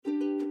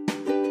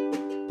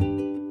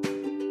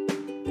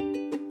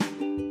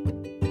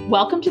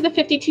Welcome to the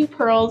 52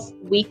 Pearls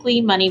Weekly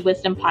Money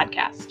Wisdom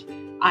Podcast.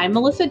 I'm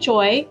Melissa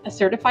Joy, a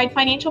certified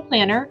financial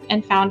planner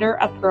and founder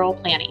of Pearl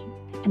Planning.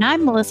 And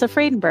I'm Melissa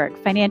Friedenberg,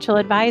 financial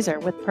advisor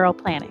with Pearl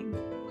Planning.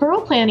 Pearl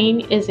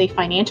Planning is a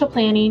financial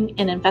planning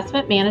and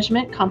investment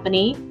management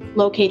company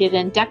located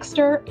in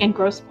Dexter and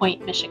Grosse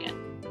Pointe, Michigan.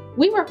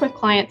 We work with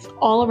clients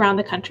all around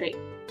the country.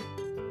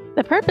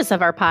 The purpose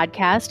of our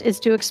podcast is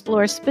to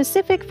explore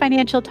specific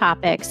financial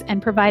topics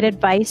and provide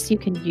advice you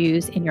can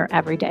use in your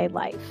everyday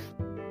life.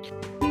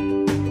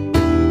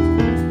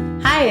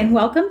 Hi, and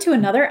welcome to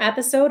another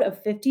episode of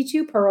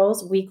 52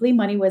 Pearls Weekly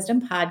Money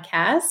Wisdom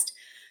Podcast.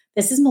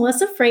 This is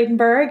Melissa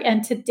Friedenberg,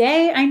 and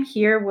today I'm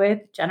here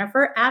with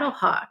Jennifer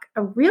Adelhawk,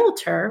 a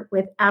realtor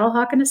with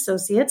Adelhawk &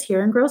 Associates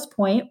here in Grosse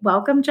Pointe.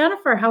 Welcome,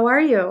 Jennifer. How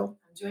are you?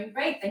 I'm doing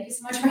great. Thank you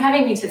so much for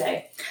having me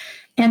today.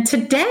 And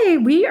today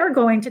we are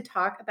going to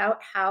talk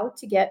about how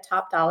to get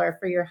top dollar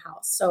for your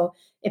house. So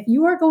if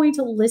you are going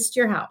to list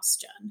your house,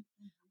 Jen,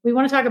 we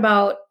want to talk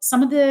about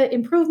some of the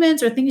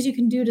improvements or things you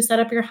can do to set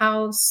up your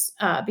house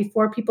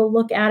before people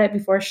look at it,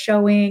 before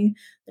showing,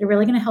 that are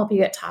really going to help you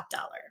get top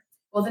dollar.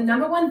 Well, the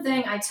number one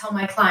thing I tell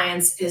my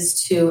clients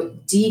is to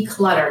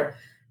declutter,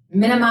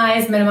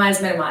 minimize.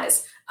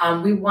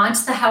 We want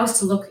the house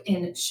to look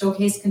in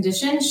showcase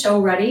condition, show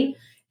ready,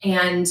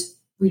 and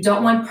we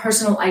don't want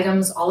personal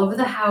items all over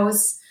the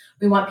house.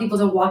 We want people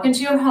to walk into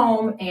your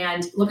home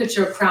and look at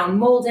your crown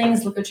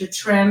moldings, look at your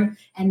trim,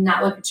 and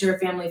not look at your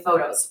family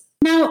photos.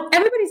 Now,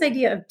 everybody's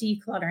idea of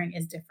decluttering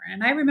is different.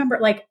 And I remember,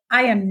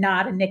 I am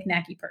not a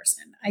knick-knacky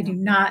person. I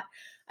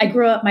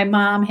grew up, my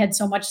mom had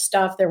so much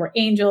stuff. There were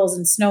angels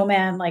and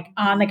snowmen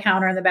on the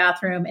counter in the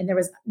bathroom, and there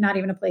was not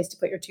even a place to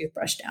put your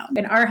toothbrush down.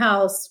 In our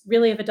house,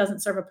 really, if it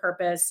doesn't serve a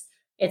purpose,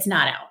 it's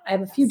not out. I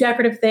have a few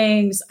decorative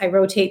things. I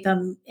rotate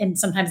them, and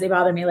sometimes they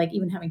bother me,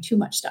 even having too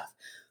much stuff.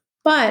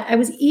 But I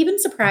was even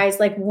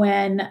surprised,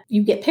 when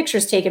you get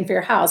pictures taken for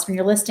your house, when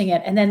you're listing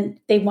it, and then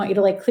they want you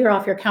to clear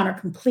off your counter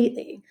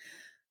completely.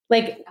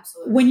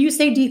 Absolutely. When you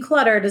say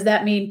declutter, does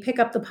that mean pick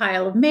up the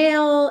pile of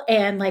mail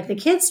and the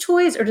kids'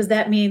 toys, or does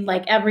that mean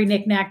every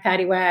knick-knack,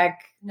 paddywhack?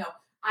 No.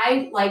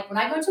 When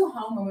I go to a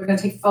home and we're going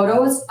to take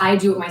photos, I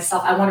do it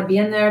myself. I want to be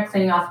in there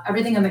cleaning off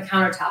everything on the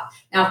countertop.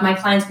 Now, if my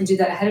clients can do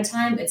that ahead of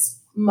time, it's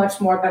much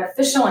more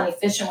beneficial and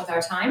efficient with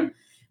our time.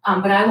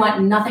 But I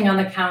want nothing on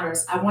the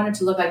counters. I want it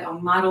to look like a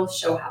model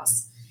show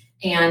house.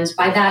 And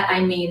by that, I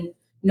mean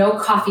no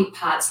coffee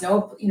pots,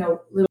 no,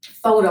 little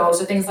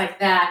photos or things like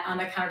that on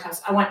the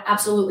countertops. I want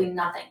absolutely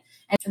nothing.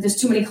 And if there's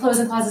too many clothes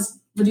in closets,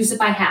 reduce it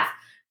by half.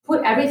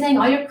 Put everything,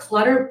 all your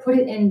clutter, put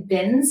it in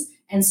bins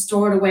and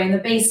store it away in the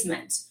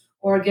basement,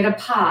 or get a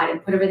pod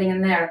and put everything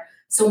in there.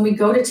 So when we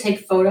go to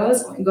take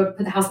photos, when we go to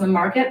put the house on the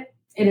market,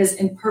 it is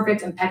in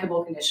perfect,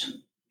 impeccable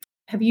condition.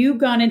 Have you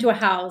gone into a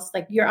house,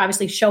 you're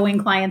obviously showing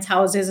clients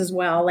houses as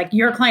well.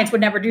 Your clients would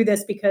never do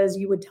this because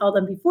you would tell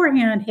them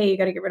beforehand, hey, you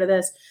got to get rid of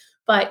this.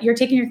 But you're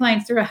taking your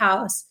clients through a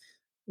house.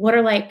 What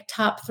are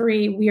top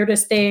 3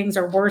 weirdest things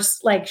or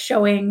worst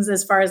showings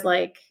as far as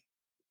Well,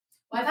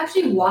 I've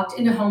actually walked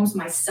into homes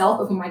myself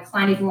before my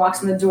client even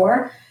walks in the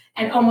door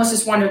and almost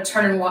just wanted to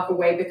turn and walk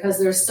away because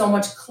there's so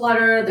much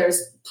clutter. There's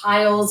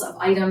piles of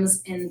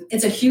items, and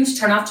it's a huge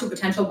turnoff to a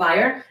potential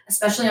buyer,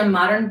 especially a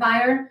modern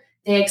buyer.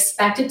 They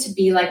expect it to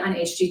be on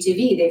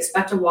HGTV. They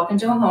expect to walk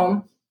into a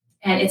home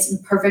and it's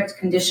in perfect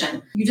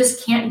condition. You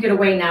just can't get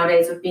away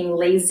nowadays with being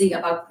lazy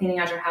about cleaning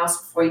out your house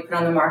before you put it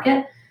on the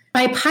market.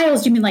 By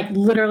piles, do you mean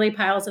literally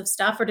piles of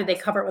stuff, or did they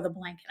cover it with a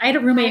blanket? I had a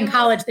roommate in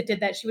college that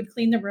did that. She would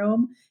clean the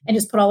room and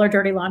just put all her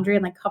dirty laundry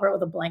and cover it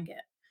with a blanket.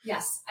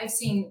 Yes, I've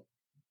seen.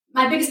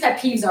 My biggest pet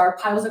peeves are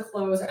piles of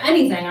clothes or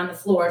anything on the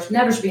floors.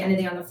 Never should be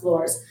anything on the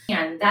floors.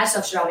 And that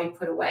stuff should all be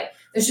put away.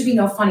 There should be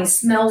no funny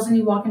smells when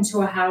you walk into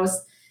a house.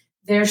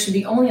 There should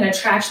be only an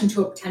attraction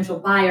to a potential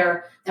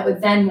buyer that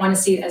would then want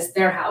to see it as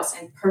their house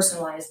and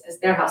personalized as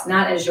their house,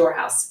 not as your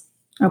house.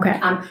 Okay.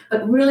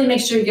 But really make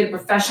sure you get it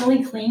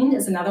professionally cleaned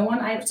is another one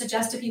I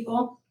suggest to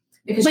people.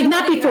 Because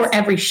not before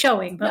every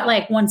showing,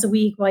 but once a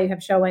week while you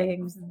have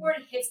showings. Before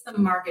it hits the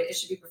market, it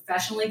should be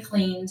professionally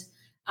cleaned.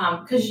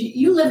 Because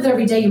you live there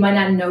every day, you might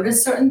not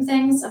notice certain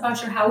things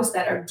about your house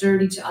that are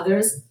dirty to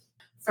others.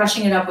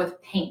 Freshening it up with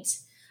paint.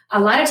 A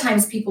lot of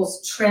times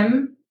people's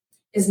trim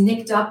is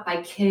nicked up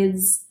by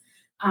kids.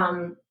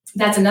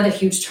 That's another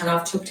huge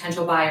turnoff to a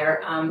potential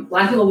buyer. A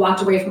lot of people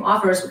walked away from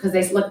offers because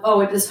they look,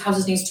 this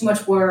house needs too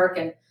much work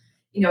and,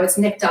 it's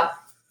nicked up.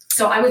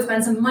 So I would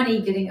spend some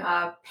money getting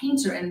a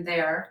painter in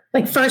there.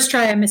 First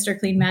try a Mr.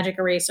 Clean Magic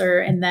Eraser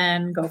and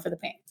then go for the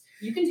paint.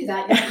 You can do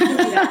that.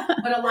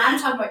 But I'm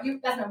talking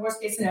about that's my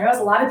worst case scenarios.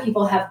 A lot of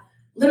people have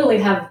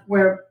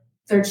where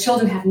their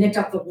children have nicked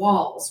up the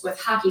walls with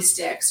hockey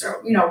sticks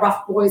or,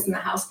 rough boys in the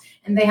house,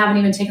 and they haven't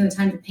even taken the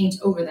time to paint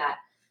over that.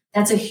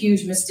 That's a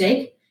huge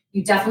mistake.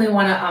 You definitely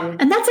want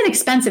to... And that's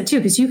inexpensive too,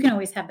 because you can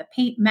always have the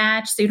paint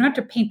match. So you don't have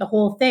to paint the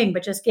whole thing,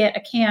 but just get a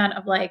can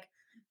of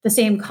the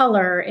same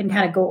color and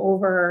kind of go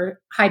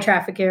over high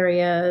traffic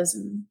areas.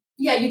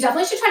 Yeah, you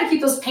definitely should try to keep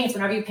those paints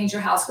whenever you paint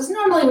your house. Because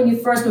normally when you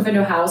first move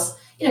into a house,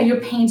 you're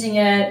painting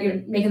it,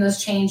 you're making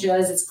those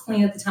changes, it's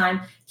clean at the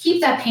time.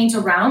 Keep that paint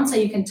around so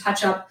you can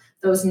touch up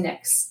those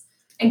nicks.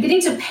 And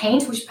getting to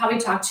paint, we should probably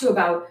talk too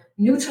about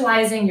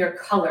neutralizing your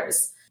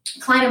colors.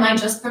 A client of mine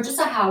just purchased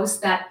a house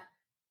that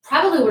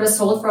probably would have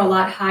sold for a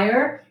lot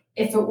higher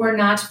if it were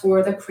not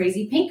for the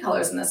crazy paint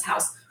colors in this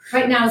house.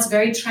 Right now, it's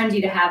very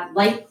trendy to have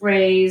light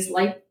grays,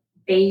 light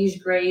beige,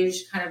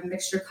 grayish kind of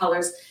mixture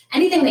colors.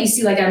 Anything that you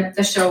see like on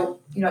the show,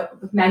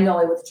 with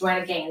Magnolia, with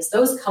Joanna Gaines,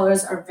 those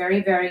colors are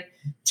very, very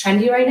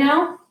trendy right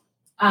now.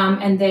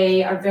 And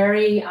they are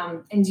very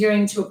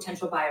endearing to a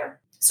potential buyer.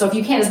 So if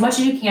you can, as much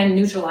as you can,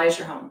 neutralize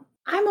your home.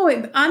 I'm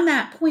always on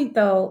that point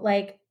though,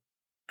 like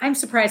I'm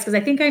surprised because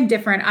I think I'm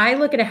different. I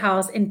look at a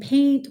house and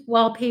paint,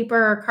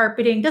 wallpaper,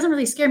 carpeting doesn't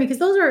really scare me because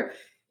those are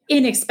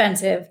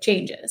inexpensive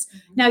changes.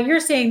 Mm-hmm. Now you're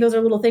saying those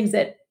are little things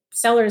that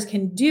sellers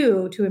can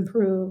do to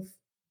improve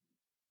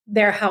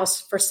their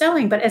house for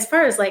selling. But as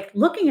far as like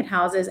looking at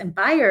houses and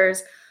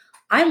buyers,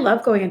 I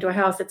love going into a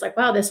house that's like,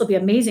 wow, this will be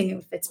amazing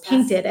if it's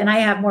painted. And I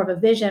have more of a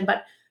vision,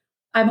 but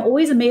I'm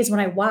always amazed when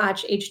I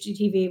watch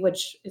HGTV,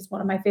 which is one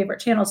of my favorite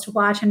channels to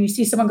watch. And you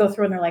see someone go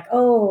through and they're like,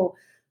 oh,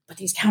 but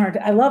these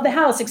I love the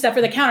house, except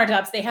for the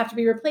countertops, they have to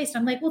be replaced.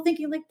 I'm like, well,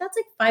 thinking like, that's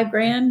like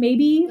 $5,000,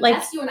 maybe. Like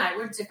that's you and I,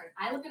 we're different.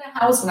 I look at a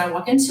house when I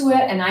walk into it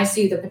and I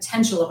see the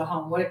potential of a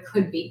home, what it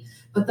could be.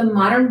 But the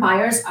modern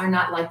buyers are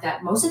not like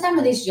that. Most of them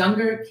are these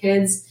younger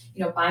kids,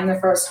 buying their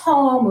first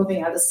home,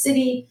 moving out of the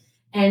city,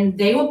 and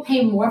they will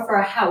pay more for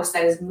a house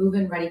that is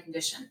move-in ready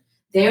condition.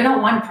 They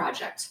don't want a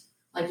project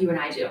like you and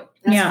I do.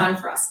 That's fun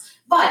for us.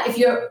 But if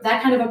you're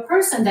that kind of a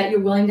person that you're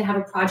willing to have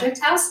a project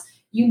house,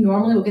 you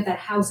normally will get that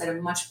house at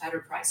a much better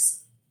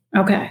price.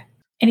 Okay.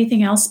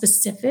 Anything else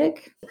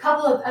specific? A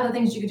couple of other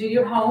things you could do to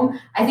your home.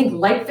 I think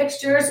light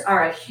fixtures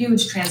are a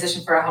huge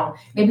transition for a home.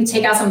 Maybe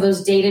take out some of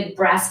those dated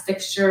brass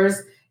fixtures,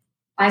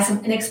 buy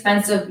some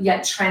inexpensive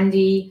yet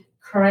trendy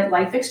current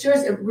light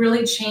fixtures. It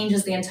really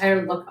changes the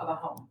entire look of a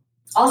home.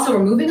 Also,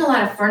 removing a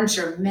lot of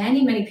furniture.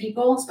 Many, many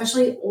people,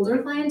 especially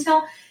older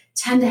clientele,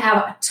 tend to have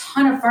a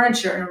ton of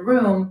furniture in a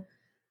room,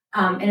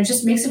 and it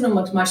just makes the room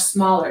look much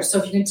smaller. So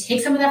if you can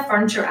take some of that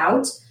furniture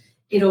out,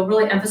 it'll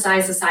really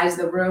emphasize the size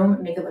of the room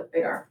and make it look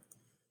bigger.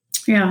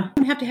 Yeah. You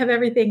don't have to have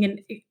everything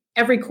in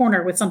every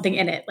corner with something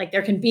in it. Like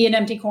there can be an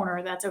empty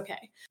corner. That's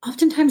okay.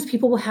 Oftentimes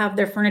people will have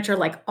their furniture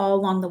like all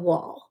along the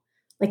wall.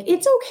 Like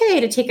it's okay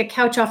to take a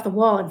couch off the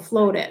wall and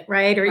float it,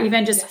 right? Or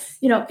even just,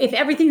 if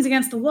everything's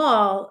against the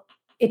wall,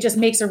 it just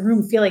makes a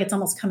room feel like it's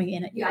almost coming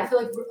in at you. Yeah, I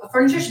feel like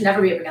furniture should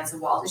never be up against the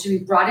wall. It should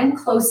be brought in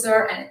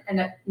closer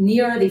and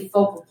near the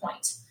focal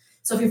point.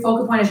 So if your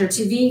focal point is your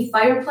TV,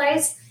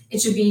 fireplace,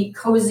 it should be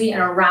cozy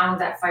and around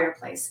that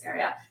fireplace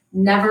area,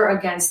 never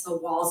against the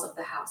walls of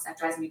the house. That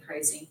drives me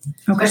crazy,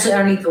 especially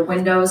underneath the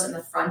windows in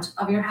the front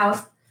of your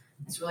house.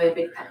 It's really a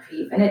big pet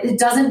peeve. And it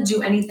doesn't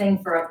do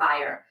anything for a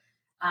buyer.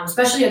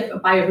 Especially a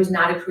buyer who's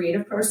not a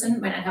creative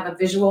person, might not have a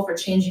visual for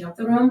changing up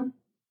the room.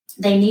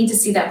 They need to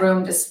see that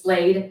room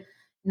displayed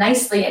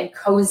nicely and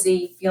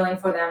cozy feeling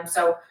for them.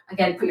 So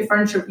again, put your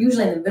furniture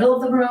usually in the middle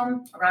of the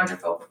room around your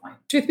focal point.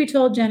 Truth be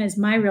told, Jen is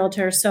my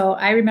realtor. So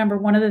I remember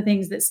one of the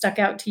things that stuck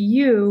out to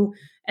you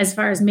as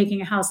far as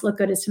making a house look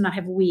good is to not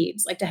have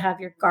weeds, like to have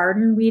your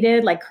garden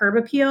weeded, like curb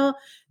appeal.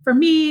 For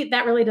me,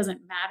 that really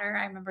doesn't matter.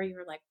 I remember you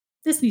were like,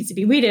 this needs to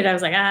be weeded. I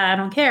was like, I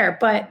don't care.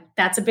 But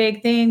that's a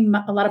big thing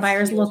a lot of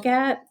buyers look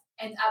at.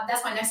 And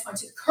that's my next point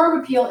too.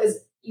 Curb appeal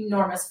is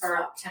enormous for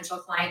a potential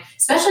client,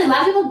 especially a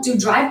lot of people do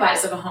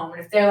drive-bys of a home.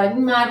 And if they're like,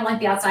 I don't like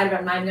the outside of it,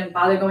 I'm not even going to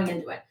bother going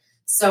into it.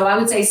 So I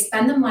would say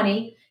spend the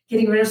money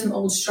getting rid of some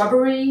old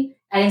shrubbery,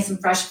 adding some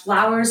fresh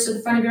flowers to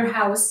the front of your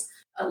house,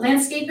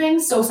 landscaping.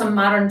 So some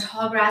modern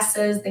tall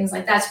grasses, things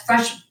like that.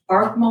 Fresh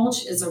bark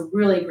mulch is a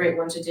really great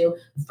one to do.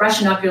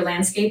 Freshen up your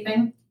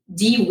landscaping,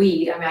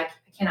 de-weed. I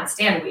cannot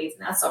stand weeds,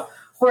 and that's a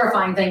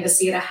horrifying thing to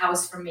see at a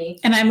house for me.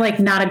 And I'm like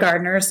not a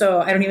gardener, so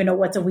I don't even know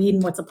what's a weed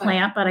and what's a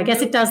plant, but I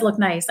guess it does look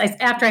nice.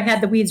 After I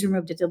had the weeds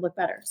removed, it did look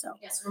better. So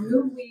yes,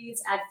 remove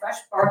weeds, add fresh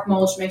bark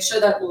mulch, make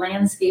sure that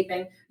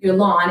landscaping, your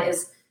lawn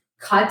is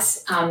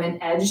cut and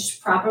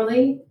edged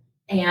properly,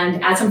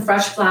 and add some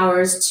fresh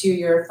flowers to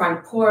your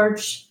front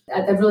porch.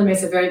 That really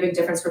makes a very big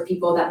difference for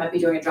people that might be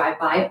doing a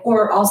drive-by,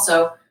 or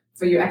also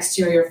for your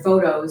exterior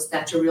photos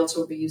that your realtor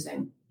will be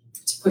using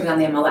to put it on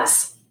the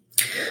MLS.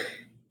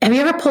 Have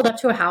you ever pulled up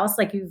to a house,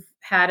 like you've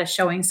had a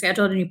showing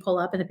scheduled and you pull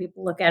up and the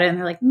people look at it and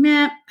they're like,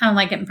 meh, I don't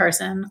like it in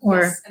person?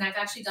 Or yes, and I've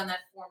actually done that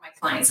for my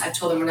clients. I've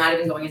told them we're not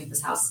even going into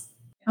this house.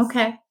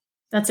 Okay.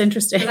 That's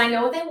interesting. Because I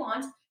know what they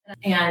want.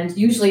 And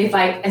usually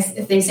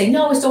if they say,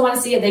 no, we still want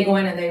to see it, they go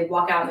in and they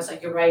walk out and it's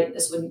like, you're right,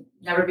 this would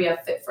never be a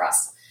fit for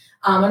us.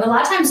 And a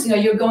lot of times,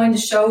 you're going to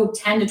show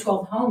 10 to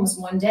 12 homes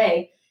one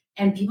day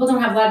and people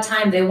don't have a lot of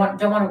time. They don't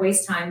want to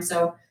waste time.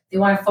 So they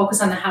want to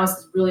focus on the house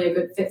that's really a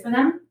good fit for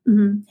them.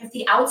 Mm-hmm. If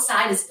the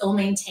outside is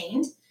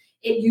ill-maintained,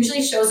 it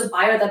usually shows a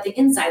buyer that the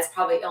inside is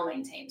probably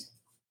ill-maintained.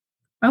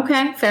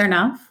 Okay, fair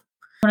enough.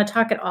 Want to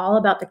talk at all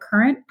about the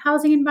current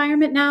housing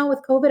environment now with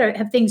COVID? Or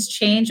have things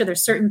changed? Are there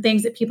certain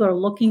things that people are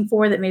looking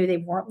for that maybe they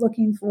weren't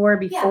looking for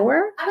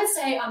before? Yeah, I would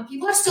say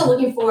people are still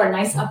looking for a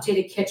nice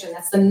updated kitchen.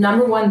 That's the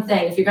number one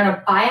thing. If you're going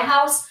to buy a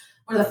house,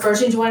 one of the first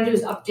things you want to do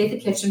is update the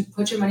kitchen,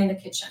 put your money in the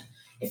kitchen.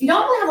 If you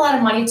don't really have a lot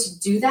of money to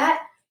do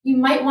that, you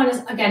might want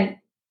to, again,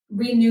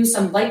 renew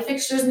some light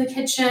fixtures in the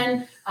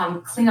kitchen,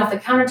 clean off the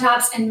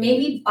countertops, and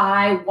maybe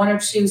buy 1 or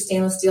 2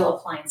 stainless steel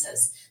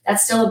appliances.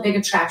 That's still a big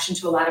attraction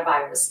to a lot of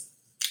buyers.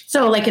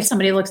 So like if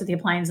somebody looks at the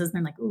appliances and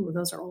they're like, ooh,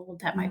 those are old,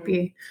 that might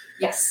be.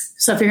 Yes.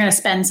 So if you're going to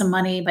spend some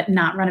money but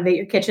not renovate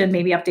your kitchen,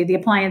 maybe update the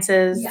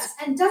appliances. Yes.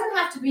 And it doesn't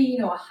have to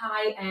be, a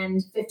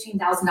high-end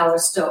 $15,000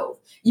 stove.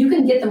 You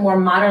can get the more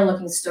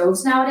modern-looking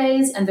stoves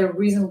nowadays, and they're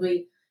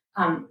reasonably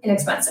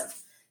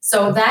inexpensive.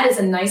 So that is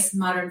a nice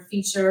modern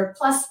feature.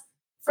 Plus,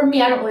 for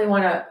me, I don't really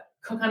want to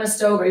cook on a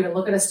stove or even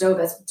look at a stove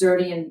that's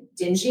dirty and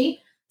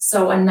dingy.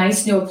 So a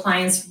nice new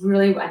appliance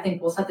really, I think,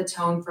 will set the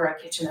tone for a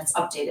kitchen that's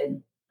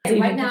updated. And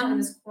right now in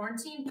this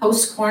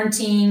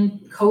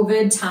post-quarantine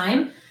COVID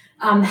time,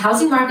 the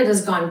housing market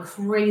has gone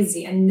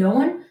crazy and no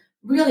one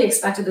really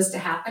expected this to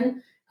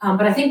happen.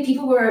 But I think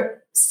people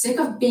were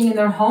sick of being in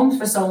their homes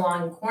for so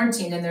long in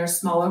quarantine in their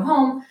smaller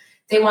home.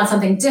 They want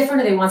something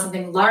different, or they want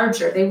something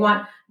larger. They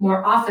want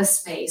more office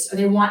space, or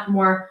they want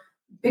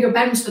bigger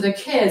bedrooms for their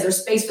kids, or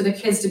space for the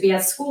kids to be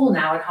at school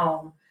now at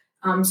home.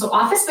 So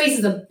office space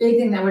is a big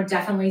thing that we're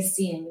definitely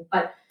seeing.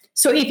 But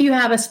so if you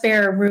have a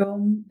spare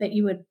room that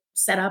you would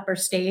set up or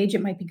stage,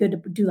 it might be good to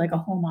do like a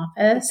home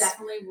office. It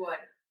definitely would.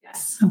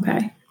 Yes.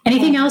 Okay.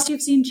 Anything else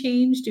you've seen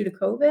change due to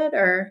COVID,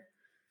 or?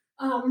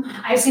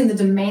 I've seen the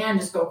demand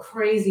just go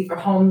crazy for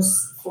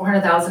homes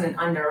 400,000 and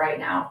under right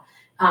now.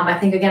 I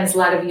think, again, it's a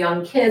lot of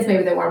young kids.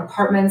 Maybe they want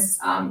apartments,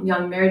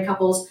 young married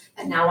couples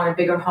that now want a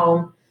bigger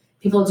home.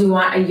 People do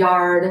want a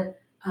yard,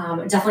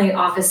 definitely an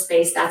office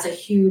space. That's a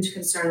huge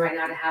concern right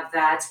now to have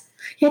that.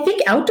 Yeah, I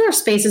think outdoor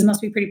spaces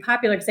must be pretty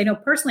popular because I know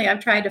personally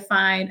I've tried to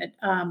find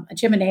a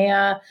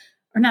chimenea,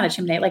 or not a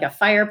chimney, like a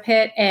fire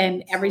pit,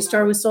 and every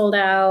store was sold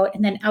out.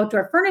 And then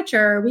outdoor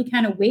furniture, we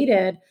kind of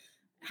waited,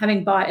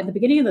 having bought at the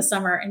beginning of the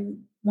summer and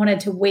wanted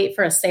to wait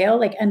for a sale,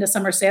 like end of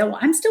summer sale. Well,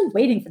 I'm still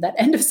waiting for that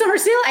end of summer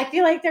sale. I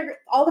feel like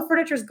all the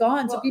furniture's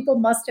gone. So people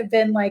must have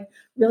been like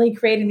really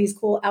creating these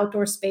cool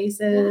outdoor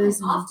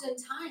spaces. Yeah,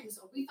 oftentimes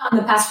we found in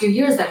the past few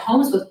years that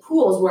homes with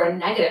pools were a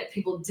negative.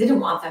 People didn't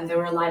want them. They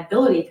were a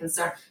liability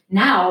concern.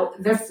 Now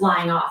they're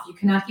flying off. You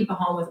cannot keep a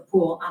home with a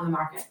pool on the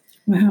market.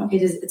 Wow.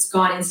 It's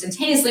gone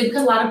instantaneously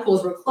because a lot of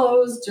pools were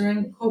closed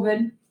during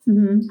COVID.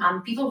 Mm-hmm.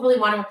 People really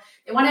want to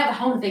have a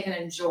home that they can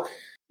enjoy.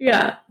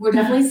 Yeah. We're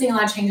definitely seeing a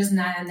lot of changes in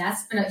that. And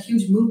that's been a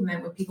huge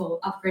movement with people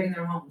upgrading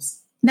their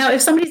homes. Now,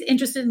 if somebody's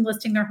interested in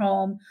listing their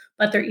home,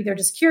 but they're either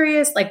just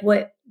curious, like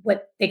what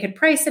they could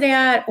price it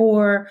at,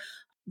 or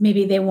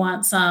maybe they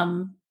want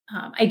some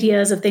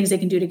ideas of things they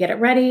can do to get it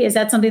ready. Is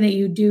that something that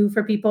you do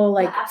for people?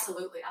 Yeah,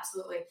 absolutely.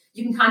 Absolutely.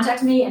 You can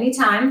contact me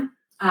anytime.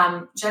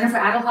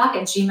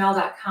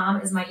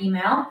 JenniferAdelhock@gmail.com is my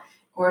email,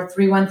 or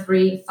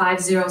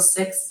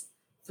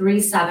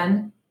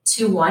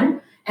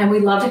 313-506-3721. And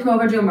we'd love to come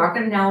over and do a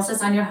market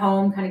analysis on your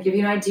home, kind of give you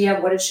an idea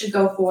of what it should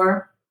go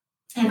for,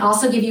 and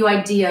also give you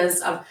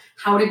ideas of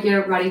how to get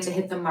it ready to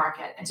hit the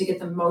market and to get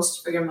the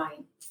most for your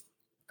money.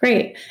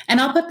 Great. And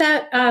I'll put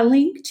that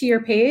link to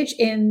your page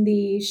in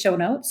the show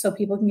notes so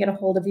people can get a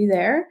hold of you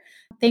there.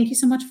 Thank you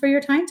so much for your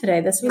time today.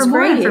 This was great. For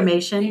more great.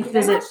 information,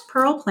 visit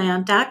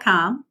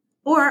pearlplan.com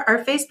or our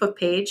Facebook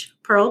page,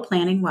 Pearl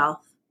Planning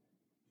Wealth.